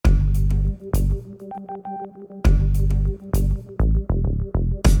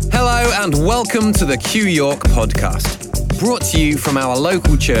and welcome to the Q York podcast, brought to you from our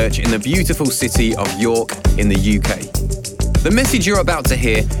local church in the beautiful city of York in the UK. The message you're about to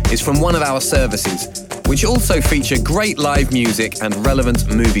hear is from one of our services, which also feature great live music and relevant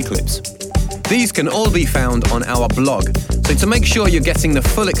movie clips. These can all be found on our blog, so to make sure you're getting the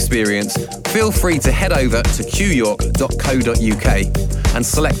full experience, feel free to head over to qyork.co.uk and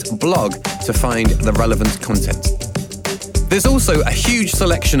select blog to find the relevant content. There's also a huge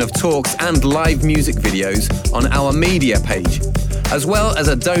selection of talks and live music videos on our media page, as well as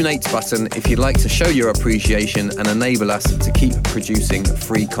a donate button if you'd like to show your appreciation and enable us to keep producing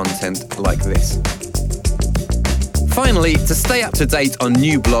free content like this. Finally, to stay up to date on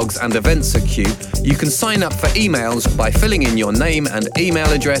new blogs and events at Q, you can sign up for emails by filling in your name and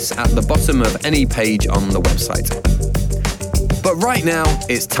email address at the bottom of any page on the website. But right now,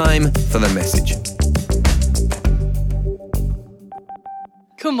 it's time for the message.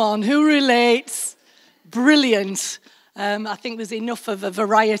 Come on, who relates? Brilliant. I think there's enough of a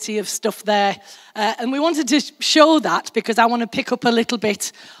variety of stuff there. And we wanted to show that because I want to pick up a little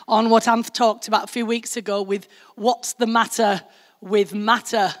bit on what Anth talked about a few weeks ago with what's the matter with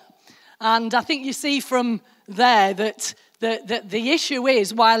matter. And I think you see from there that the issue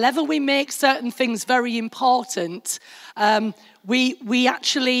is, while ever we make certain things very important, we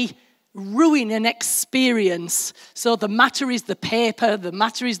actually ruin an experience. So the matter is the paper, the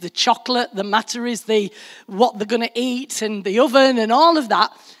matter is the chocolate, the matter is what they're going to eat and the oven and all of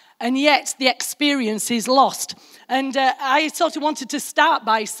that. And yet the experience is lost. And I sort of wanted to start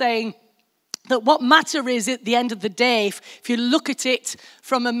by saying that what matter is at the end of the day, if you look at it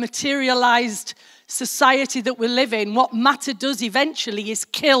from a materialized society that we live in, what matter does eventually is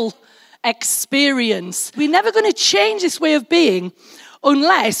kill experience. We're never going to change this way of being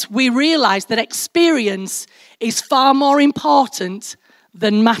unless we realize that experience is far more important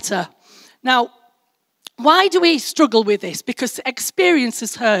than matter. Now, why do we struggle with this? Because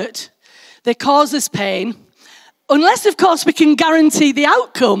experiences hurt. They cause us pain. Unless, of course, we can guarantee the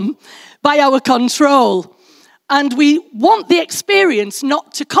outcome by our control. And we want the experience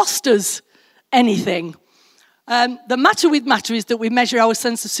not to cost us anything. The matter with matter is that we measure our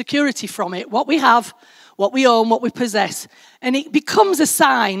sense of security from it, what we have, what we own, what we possess. And it becomes a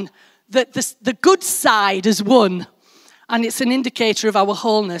sign that the good side has won. And it's an indicator of our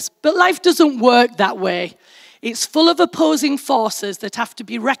wholeness. But life doesn't work that way. It's full of opposing forces that have to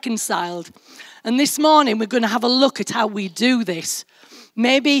be reconciled. And this morning we're going to have a look at how we do this.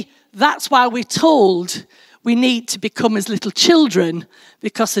 Maybe that's why we're told we need to become as little children,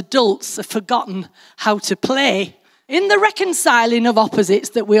 because adults have forgotten how to play. In the reconciling of opposites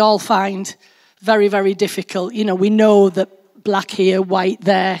that we all find very, very difficult. You know, we know that black here, white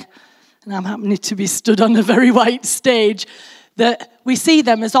there, and I'm happening to be stood on a very white stage, that we see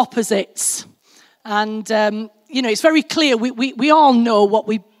them as opposites. And, it's very clear. We all know what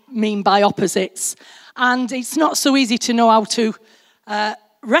we mean by opposites. And it's not so easy to know how to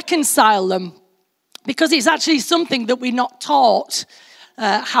reconcile them, because it's actually something that we're not taught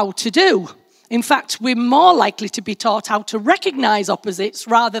how to do. In fact, we're more likely to be taught how to recognize opposites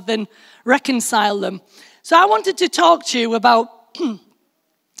rather than reconcile them. So I wanted to talk to you about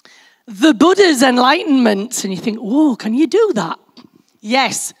the Buddha's enlightenment. And you think, oh, can you do that?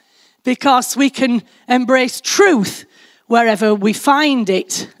 Yes, because we can embrace truth wherever we find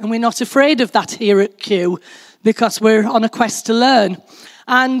it. And we're not afraid of that here at Q, because we're on a quest to learn.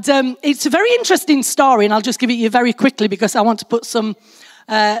 And it's a very interesting story, and I'll just give it you very quickly because I want to put some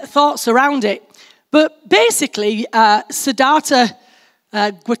thoughts around it. But basically, Siddhartha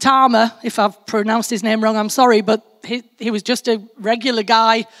Gautama, if I've pronounced his name wrong, I'm sorry, but he was just a regular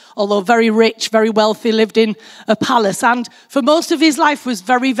guy, although very rich, very wealthy, lived in a palace, and for most of his life was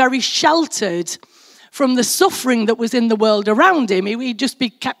very, very sheltered from the suffering that was in the world around him. He'd just be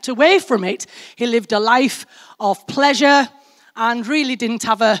kept away from it. He lived a life of pleasure and really didn't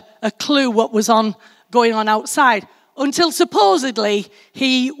have a clue what was going on outside, until supposedly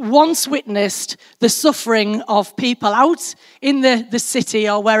he once witnessed the suffering of people out in the city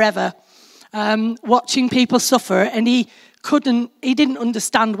or wherever, watching people suffer, and he didn't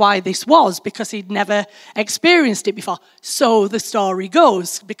understand why this was, because he'd never experienced it before. So the story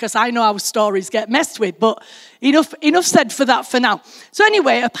goes, because I know how stories get messed with, but enough said for that for now. So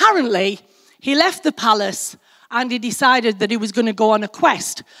anyway, apparently he left the palace and he decided that he was going to go on a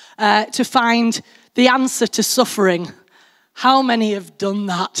quest to find the answer to suffering. How many have done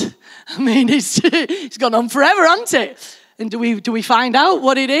that? I mean, it's gone on forever, hasn't it? And do we find out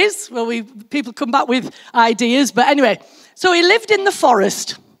what it is? Well, people come back with ideas. But anyway, so he lived in the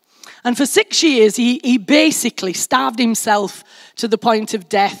forest. And for 6 years, he basically starved himself to the point of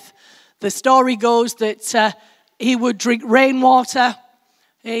death. The story goes that he would drink rainwater,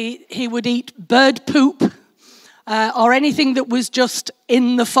 he would eat bird poop, or anything that was just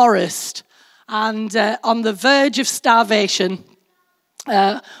in the forest. And on the verge of starvation,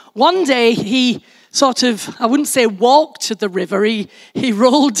 one day he sort of, I wouldn't say walked to the river, he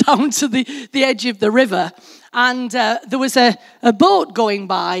rolled down to the edge of the river, and there was a boat going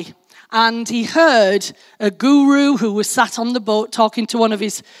by, and he heard a guru who was sat on the boat talking to one of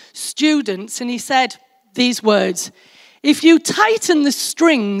his students, and he said these words, "If you tighten the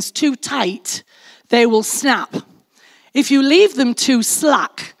strings too tight, they will snap. If you leave them too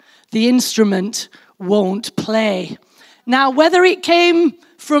slack, the instrument won't play." Now, whether it came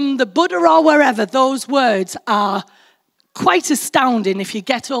from the Buddha or wherever, those words are quite astounding if you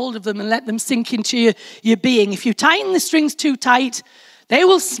get hold of them and let them sink into your being. If you tighten the strings too tight, they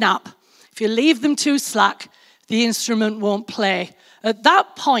will snap. If you leave them too slack, the instrument won't play. At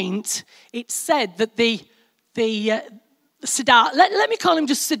that point, it said that the Siddhartha, let me call him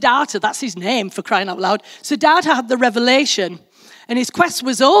just Siddhartha, that's his name for crying out loud. Siddhartha had the revelation, and his quest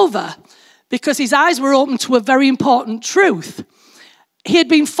was over because his eyes were open to a very important truth. He had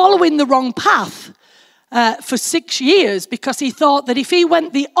been following the wrong path for 6 years because he thought that if he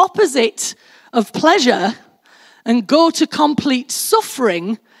went the opposite of pleasure and go to complete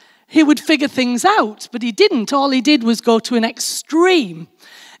suffering, he would figure things out. But he didn't. All he did was go to an extreme.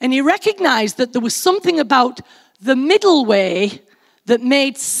 And he recognized that there was something about the middle way that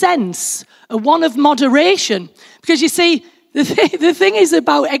made sense, a one of moderation. Because you see, the thing is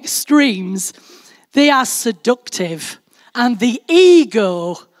about extremes, they are seductive, and the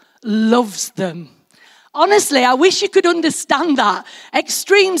ego loves them. Honestly, I wish you could understand that.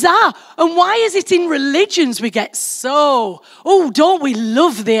 Extremes are. And why is it in religions we get so, don't we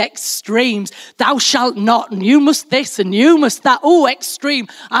love the extremes? Thou shalt not, and you must this, and you must that. Oh, extreme.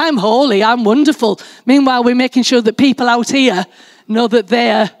 I'm holy, I'm wonderful. Meanwhile, we're making sure that people out here know that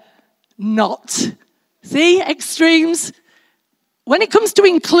they're not. See, extremes. When it comes to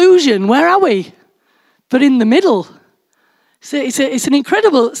inclusion, where are we? But in the middle. So it's an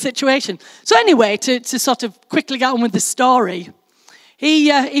incredible situation. So anyway, to sort of quickly get on with the story,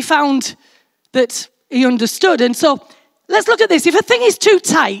 he found that he understood. And so let's look at this. If a thing is too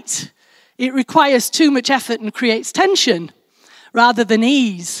tight, it requires too much effort and creates tension rather than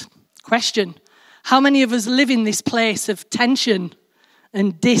ease. Question, how many of us live in this place of tension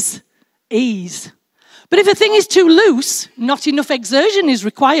and dis-ease? But if a thing is too loose, not enough exertion is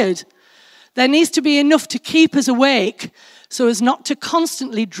required. There needs to be enough to keep us awake so as not to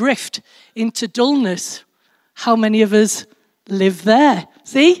constantly drift into dullness. How many of us live there?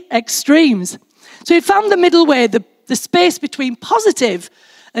 See? Extremes. So he found the middle way, the space between positive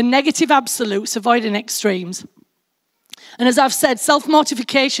and negative absolutes, avoiding extremes. And as I've said,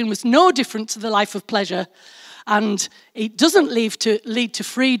 self-mortification was no different to the life of pleasure. And it doesn't lead to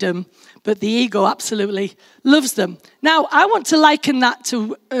freedom, but the ego absolutely loves them. Now, I want to liken that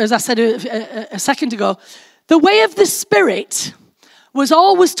to, as I said a second ago, the way of the Spirit was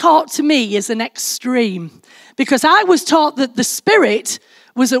always taught to me as an extreme, because I was taught that the Spirit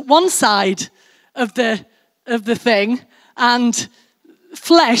was at one side of the thing and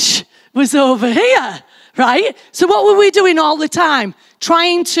flesh was over here, right? So what were we doing all the time?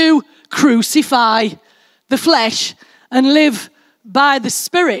 Trying to crucify the flesh and live by the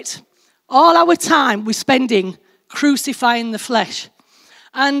Spirit. All our time we're spending crucifying the flesh.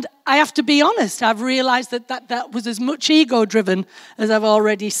 And I have to be honest, I've realized that was as much ego-driven as I've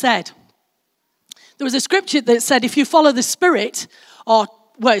already said. There was a scripture that said, if you follow the Spirit,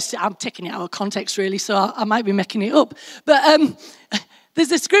 I'm taking it out of context really, so I might be making it up. But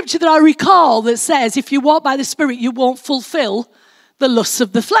there's a scripture that I recall that says, if you walk by the Spirit, you won't fulfill the lusts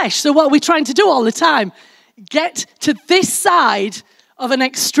of the flesh. So what are we trying to do all the time? Get to this side of an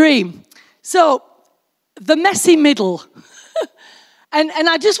extreme. So the messy middle. And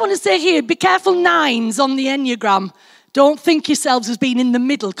I just want to say here, be careful 9s on the Enneagram. Don't think yourselves as being in the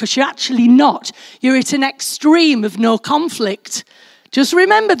middle, because you're actually not. You're at an extreme of no conflict. Just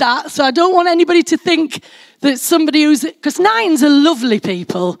remember that. So I don't want anybody to think that somebody because 9s are lovely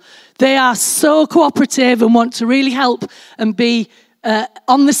people. They are so cooperative and want to really help and be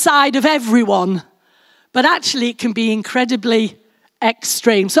on the side of everyone. But actually it can be incredibly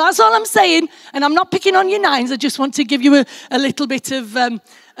extreme. So that's all I'm saying, and I'm not picking on your 9s. I just want to give you a little bit of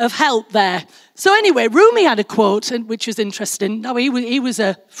help there. So anyway, Rumi had a quote, which was interesting. Now he was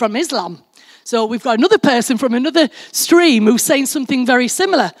from Islam. So we've got another person from another stream who's saying something very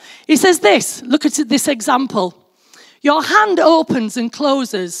similar. He says this, look at this example. Your hand opens and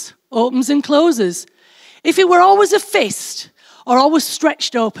closes. If it were always a fist, or always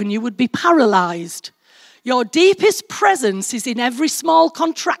stretched open, you would be paralyzed. Your deepest presence is in every small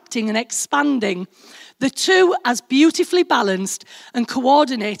contracting and expanding, the two as beautifully balanced and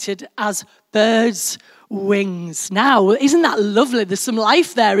coordinated as birds' wings. Now, isn't that lovely? There's some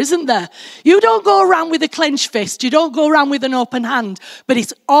life there, isn't there? You don't go around with a clenched fist. You don't go around with an open hand, but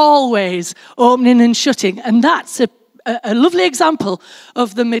it's always opening and shutting. And that's a lovely example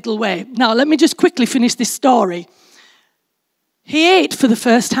of the middle way. Now, let me just quickly finish this story. He ate for the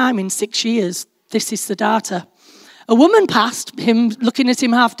first time in 6 years. This is Siddhartha. A woman passed him, looking at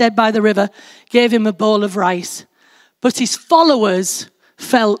him half dead by the river, gave him a bowl of rice. But his followers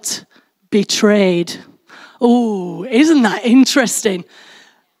felt betrayed. Oh, isn't that interesting?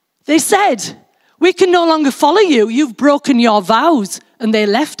 They said, "We can no longer follow you. You've broken your vows." And they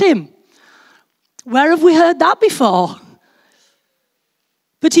left him. Where have we heard that before?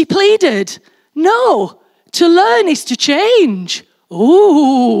 But he pleaded, "No, to learn is to change."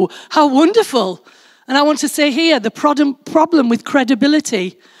 Oh, how wonderful. And I want to say here, the problem with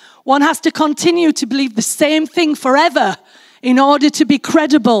credibility, one has to continue to believe the same thing forever in order to be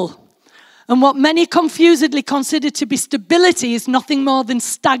credible. And what many confusedly consider to be stability is nothing more than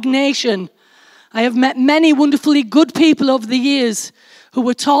stagnation. I have met many wonderfully good people over the years who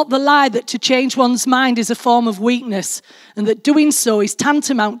were taught the lie that to change one's mind is a form of weakness, and that doing so is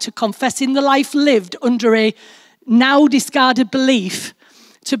tantamount to confessing the life lived under a now discarded belief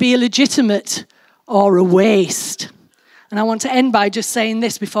to be illegitimate or a waste. And I want to end by just saying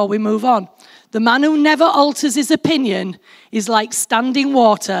this before we move on. The man who never alters his opinion is like standing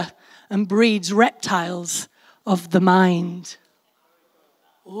water and breeds reptiles of the mind.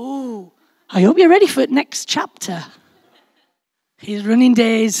 Oh, I hope you're ready for the next chapter. His running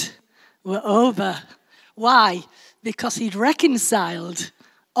days were over. Why? Because he'd reconciled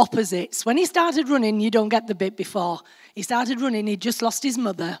opposites. When he started running, you don't get the bit before. He started running, he'd just lost his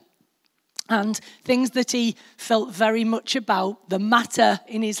mother. And things that he felt very much about, the matter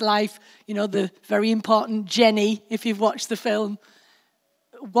in his life, you know, the very important Jenny, if you've watched the film,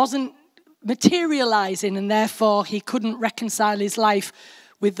 wasn't materializing, and therefore he couldn't reconcile his life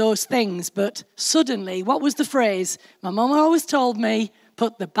with those things. But suddenly, what was the phrase? My mum always told me,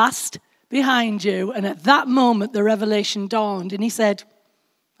 put the past behind you. And at that moment, the revelation dawned, and he said,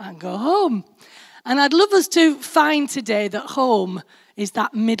 I can go home. And I'd love us to find today that home is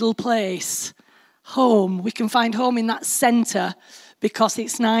that middle place. Home. We can find home in that center, because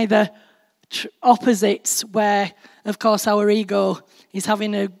it's neither opposites where, of course, our ego is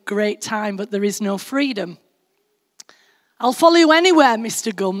having a great time, but there is no freedom. I'll follow you anywhere,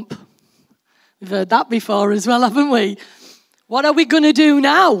 Mr. Gump. We've heard that before as well, haven't we? What are we going to do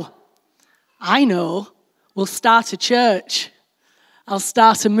now? I know. We'll start a church. I'll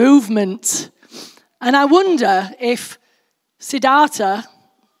start a movement. And I wonder if Siddhartha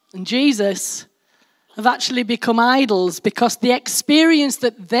and Jesus have actually become idols, because the experience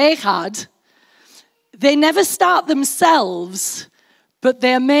that they had, they never start themselves, but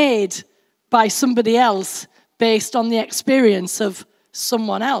they're made by somebody else based on the experience of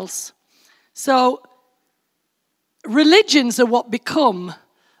someone else. So religions are what become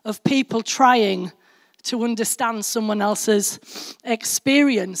of people trying to understand someone else's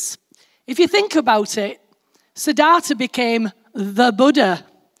experience. If you think about it, Siddhartha became the Buddha.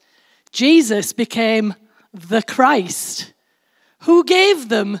 Jesus became the Christ. Who gave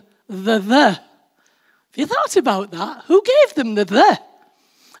them the? Have you thought about that? Who gave them the?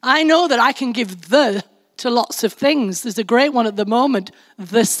 I know that I can give the to lots of things. There's a great one at the moment,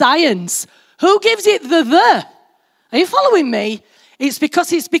 the science. Who gives it the? Are you following me? It's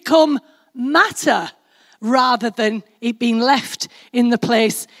because it's become matter rather than it being left in the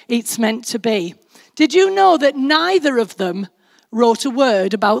place it's meant to be. Did you know that neither of them wrote a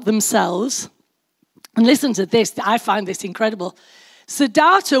word about themselves? And listen to this, I find this incredible.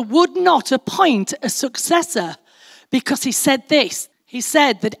 Siddhartha would not appoint a successor because he said this. He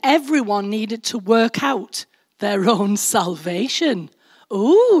said that everyone needed to work out their own salvation.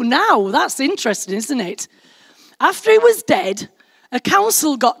 Ooh, now that's interesting, isn't it? After he was dead, a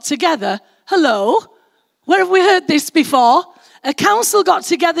council got together. Hello? Where have we heard this before? A council got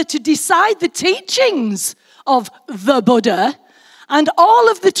together to decide the teachings of the Buddha and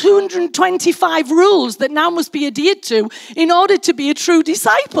all of the 225 rules that now must be adhered to in order to be a true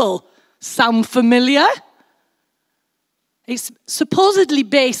disciple. Sound familiar? It's supposedly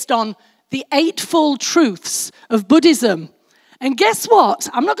based on the Eightfold Truths of Buddhism. And guess what?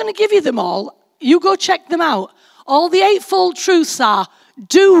 I'm not going to give you them all. You go check them out. All the Eightfold Truths are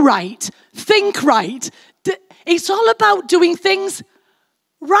do right, think right. It's all about doing things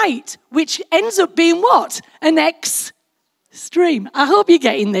right, which ends up being what? An stream. I hope you're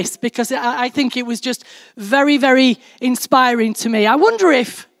getting this, because I think it was just very, very inspiring to me. I wonder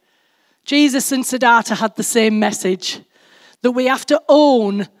if Jesus and Siddhartha had the same message, that we have to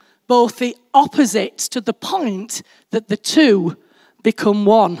own both the opposites to the point that the two become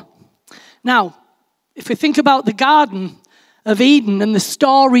one. Now, if we think about the Garden of Eden and the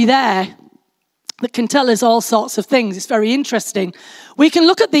story there, that can tell us all sorts of things. It's very interesting. We can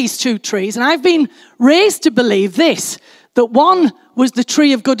look at these two trees, and I've been raised to believe this, that one was the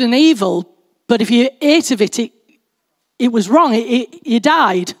tree of good and evil, but if you ate of it, it was wrong. You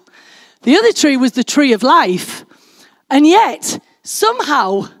died. The other tree was the tree of life, and yet,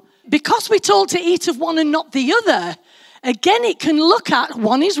 somehow, because we're told to eat of one and not the other, again, it can look at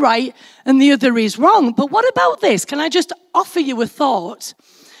one is right and the other is wrong. But what about this? Can I just offer you a thought?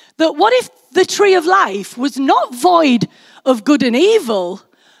 That what if the tree of life was not void of good and evil,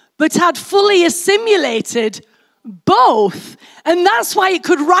 but had fully assimilated both? And that's why it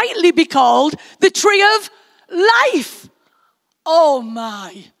could rightly be called the tree of life. Oh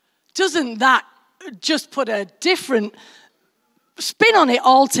my, doesn't that just put a different spin on it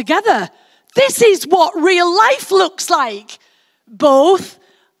altogether? This is what real life looks like. Both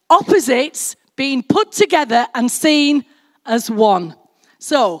opposites being put together and seen as one.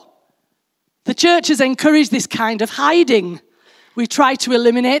 So, the church has encouraged this kind of hiding. We try to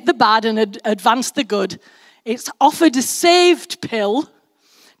eliminate the bad and advance the good. It's offered a saved pill,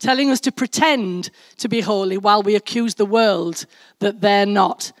 telling us to pretend to be holy while we accuse the world that they're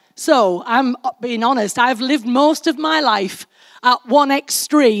not. So, I'm being honest, I've lived most of my life at one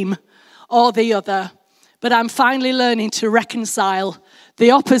extreme or the other, but I'm finally learning to reconcile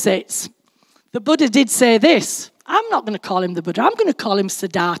the opposites. The Buddha did say this. I'm not going to call him the Buddha. I'm going to call him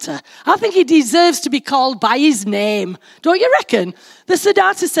Siddhartha. I think he deserves to be called by his name. Don't you reckon? The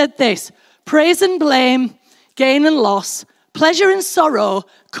Siddhartha said this: praise and blame, gain and loss, pleasure and sorrow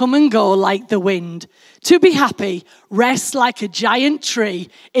come and go like the wind. To be happy, rest like a giant tree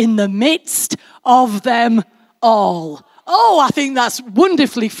in the midst of them all. Oh, I think that's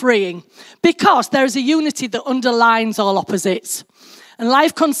wonderfully freeing, because there's a unity that underlines all opposites. And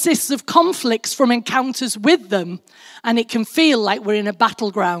life consists of conflicts from encounters with them, and it can feel like we're in a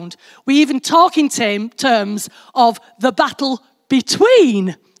battleground. We even talk in terms of the battle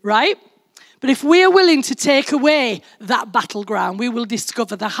between, right? But if we are willing to take away that battleground, we will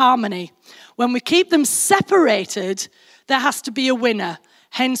discover the harmony. When we keep them separated, there has to be a winner.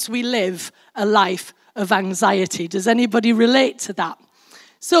 Hence, we live a life of anxiety. Does anybody relate to that?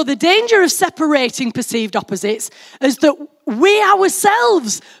 So the danger of separating perceived opposites is that we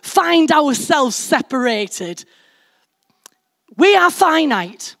ourselves find ourselves separated. We are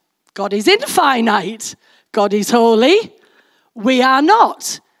finite. God is infinite. God is holy. We are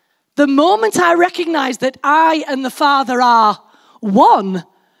not. The moment I recognize that I and the Father are one,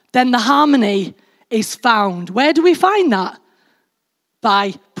 then the harmony is found. Where do we find that?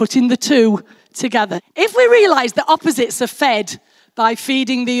 By putting the two together. If we realize that opposites are fed by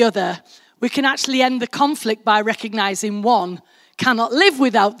feeding the other, we can actually end the conflict by recognizing one cannot live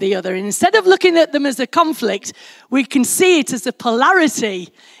without the other. And instead of looking at them as a conflict, we can see it as a polarity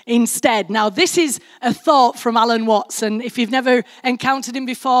instead. Now, this is a thought from Alan Watts, and if you've never encountered him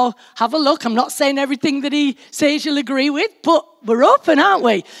before, have a look. I'm not saying everything that he says you'll agree with, but we're open, aren't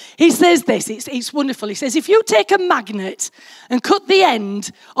we? He says this, it's wonderful. He says, if you take a magnet and cut the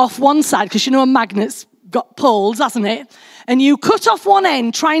end off one side, because you know a magnet's got poles, hasn't it? And you cut off one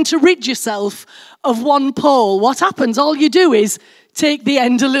end trying to rid yourself of one pole, what happens? All you do is take the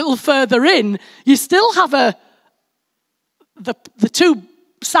end a little further in. You still have the two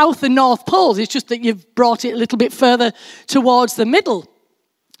south and north poles. It's just that you've brought it a little bit further towards the middle.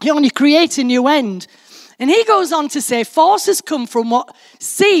 You only create a new end. And he goes on to say, forces come from what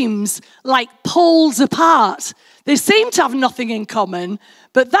seems like poles apart. They seem to have nothing in common,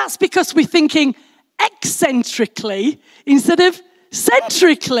 but that's because we're thinking eccentrically instead of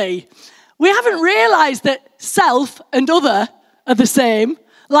centrically. We haven't realized that self and other are the same.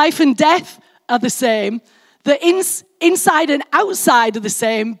 Life and death are the same. The inside and outside are the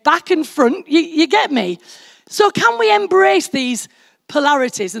same. Back and front, you get me? So can we embrace these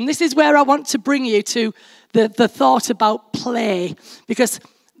polarities? And this is where I want to bring you to the thought about play. Because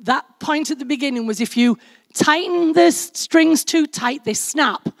that point at the beginning was if you tighten the strings too tight, they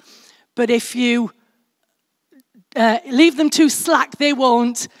snap. But if you leave them too slack, they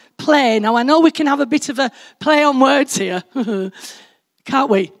won't play. Now, I know we can have a bit of a play on words here, can't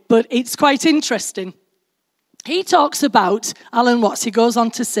we? But it's quite interesting. He talks about, Alan Watts, he goes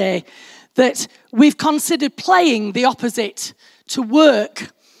on to say that we've considered playing the opposite to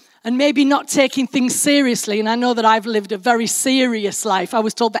work and maybe not taking things seriously. And I know that I've lived a very serious life. I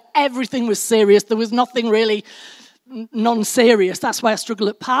was told that everything was serious. There was nothing really non-serious. That's why I struggle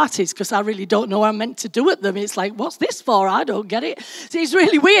at parties, because I really don't know what I'm meant to do at them. It's like, what's this for? I don't get it. So it's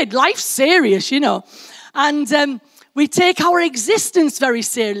really weird. Life's serious, you know. And we take our existence very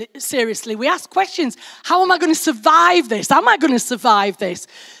seriously. We ask questions. How am I going to survive this? Am I going to survive this?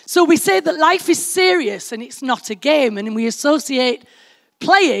 So we say that life is serious and it's not a game. And we associate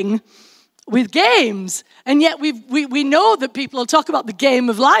playing with games. And yet we know that people will talk about the game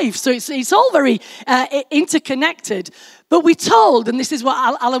of life. So it's all very interconnected. But we're told, and this is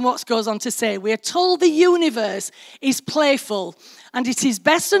what Alan Watts goes on to say, we are told the universe is playful, and it is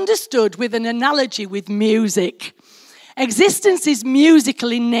best understood with an analogy with music. Existence is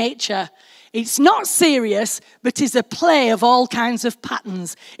musical in nature. It's not serious, but is a play of all kinds of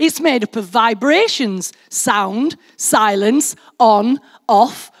patterns. It's made up of vibrations, sound, silence, on,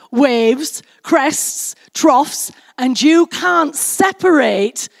 off, waves, crests, troughs, and you can't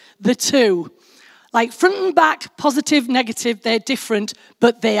separate the two. Like front and back, positive, negative, they're different,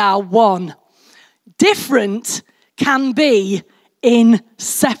 but they are one. Different can be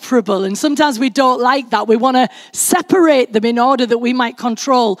inseparable. And sometimes we don't like that. We want to separate them in order that we might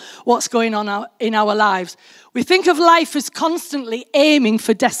control what's going on in our lives. We think of life as constantly aiming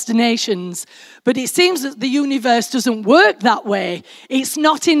for destinations, but it seems that the universe doesn't work that way. It's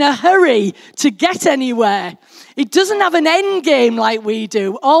not in a hurry to get anywhere. It doesn't have an end game like we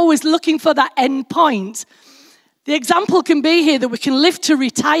do, always looking for that end point. The example can be here that we can live to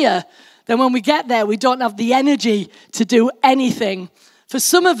retire. Then when we get there, we don't have the energy to do anything. For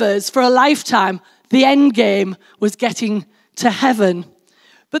some of us, for a lifetime, the end game was getting to heaven.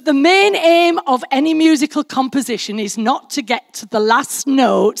 But the main aim of any musical composition is not to get to the last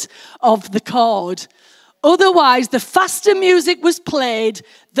note of the chord. Otherwise, the faster music was played,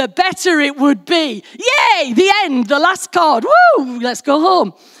 the better it would be. Yay, the end, the last chord. Woo, let's go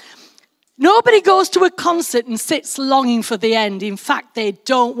home. Nobody goes to a concert and sits longing for the end. In fact, they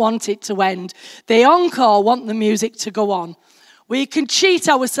don't want it to end. They encore want the music to go on. We can cheat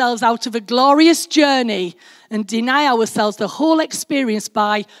ourselves out of a glorious journey and deny ourselves the whole experience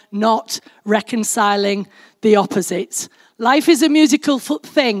by not reconciling the opposites. Life is a musical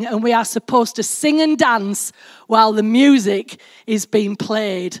thing, and we are supposed to sing and dance while the music is being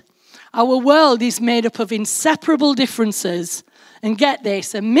played. Our world is made up of inseparable differences. And get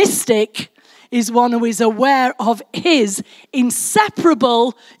this, a mystic is one who is aware of his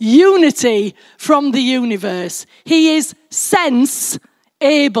inseparable unity from the universe. He is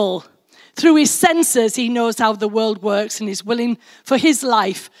sense-able. Through his senses, he knows how the world works and is willing for his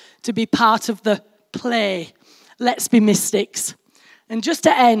life to be part of the play. Let's be mystics. And just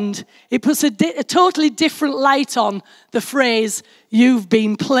to end, it puts a totally different light on the phrase, you've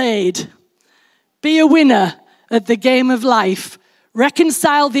been played. Be a winner at the game of life.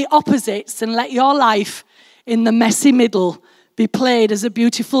 Reconcile the opposites and let your life in the messy middle be played as a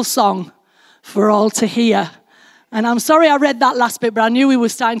beautiful song for all to hear. And I'm sorry I read that last bit, but I knew we were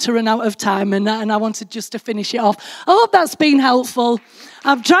starting to run out of time, and I wanted just to finish it off. I hope that's been helpful.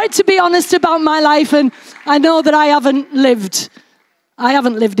 I've tried to be honest about my life, and I know that I haven't lived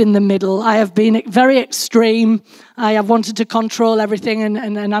in the middle. I have been very extreme. I have wanted to control everything,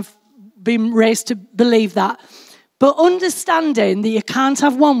 and I've been raised to believe that. But understanding that you can't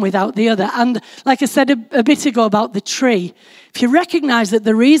have one without the other. And like I said a bit ago about the tree, if you recognize that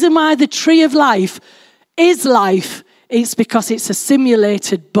the reason why the tree of life is life, it's because it's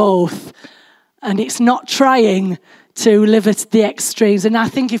assimilated both. And it's not trying to live at the extremes. And I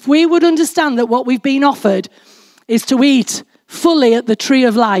think if we would understand that what we've been offered is to eat fully at the tree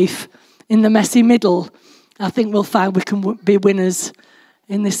of life in the messy middle, I think we'll find we can be winners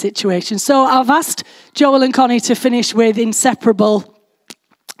in this situation. So I've asked Joel and Connie to finish with Inseparable.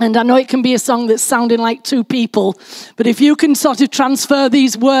 And I know it can be a song that's sounding like two people, but if you can sort of transfer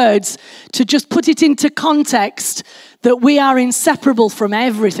these words to just put it into context that we are inseparable from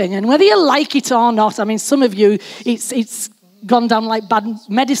everything. And whether you like it or not, I mean, some of you, it's gone down like bad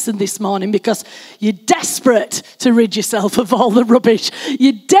medicine this morning because you're desperate to rid yourself of all the rubbish.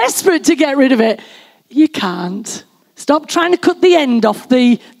 You're desperate to get rid of it. You can't. Stop trying to cut the end off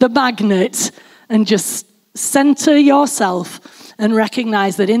the magnet and just center yourself and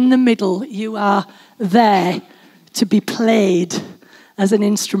recognize that in the middle you are there to be played as an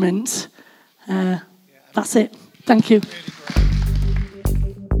instrument. That's it. Thank you.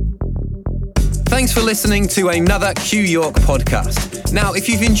 Thanks for listening to another Q York podcast. Now, if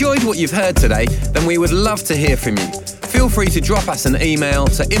you've enjoyed what you've heard today, then we would love to hear from you. Feel free to drop us an email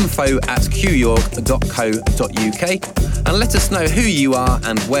to info@qyork.co.uk and let us know who you are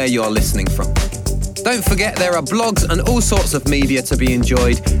and where you're listening from. Don't forget there are blogs and all sorts of media to be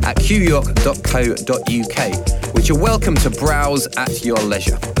enjoyed at qyork.co.uk, which you're welcome to browse at your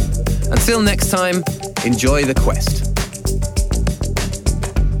leisure. Until next time, enjoy the quest.